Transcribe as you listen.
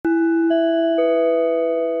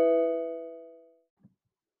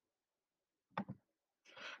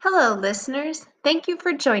Hello, listeners. Thank you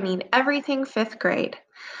for joining Everything Fifth Grade.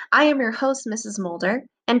 I am your host, Mrs. Mulder,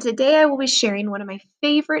 and today I will be sharing one of my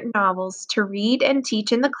favorite novels to read and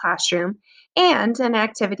teach in the classroom and an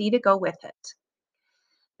activity to go with it.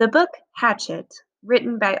 The book Hatchet,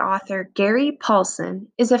 written by author Gary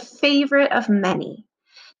Paulson, is a favorite of many.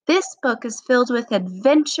 This book is filled with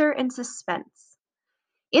adventure and suspense.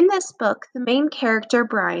 In this book, the main character,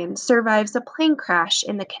 Brian, survives a plane crash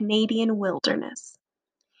in the Canadian wilderness.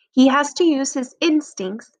 He has to use his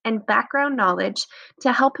instincts and background knowledge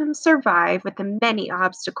to help him survive with the many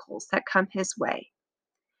obstacles that come his way.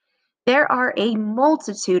 There are a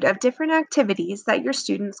multitude of different activities that your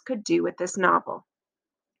students could do with this novel,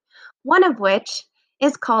 one of which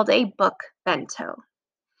is called a book bento.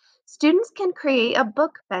 Students can create a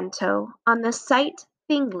book bento on the site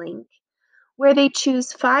ThingLink, where they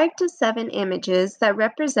choose 5 to 7 images that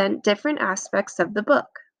represent different aspects of the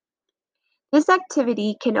book. This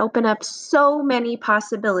activity can open up so many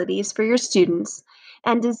possibilities for your students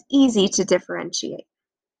and is easy to differentiate.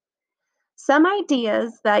 Some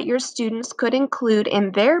ideas that your students could include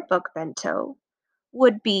in their book bento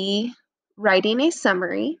would be writing a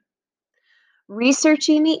summary,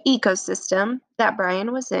 researching the ecosystem that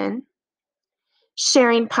Brian was in,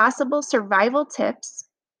 sharing possible survival tips,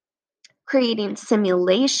 creating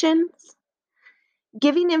simulations,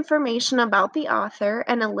 giving information about the author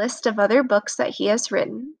and a list of other books that he has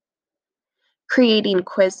written, creating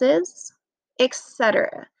quizzes,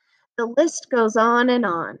 etc. The list goes on and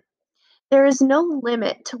on. There is no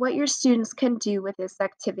limit to what your students can do with this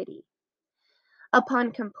activity.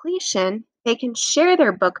 Upon completion, they can share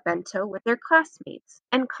their book bento with their classmates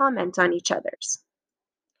and comment on each other's.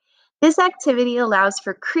 This activity allows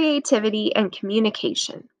for creativity and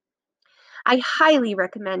communication. I highly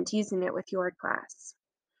recommend using it with your class.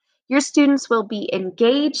 Your students will be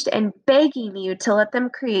engaged and begging you to let them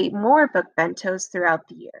create more book bentos throughout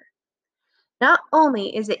the year. Not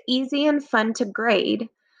only is it easy and fun to grade,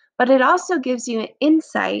 but it also gives you an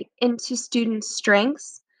insight into students'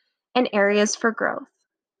 strengths and areas for growth.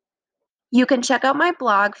 You can check out my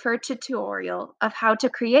blog for a tutorial of how to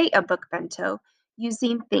create a book bento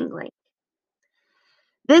using ThingLink.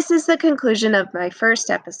 This is the conclusion of my first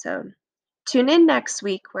episode. Tune in next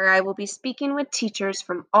week where I will be speaking with teachers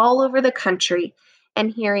from all over the country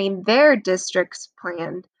and hearing their district's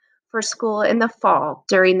plan for school in the fall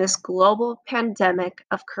during this global pandemic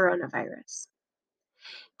of coronavirus.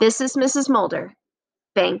 This is Mrs. Mulder.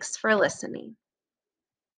 Thanks for listening.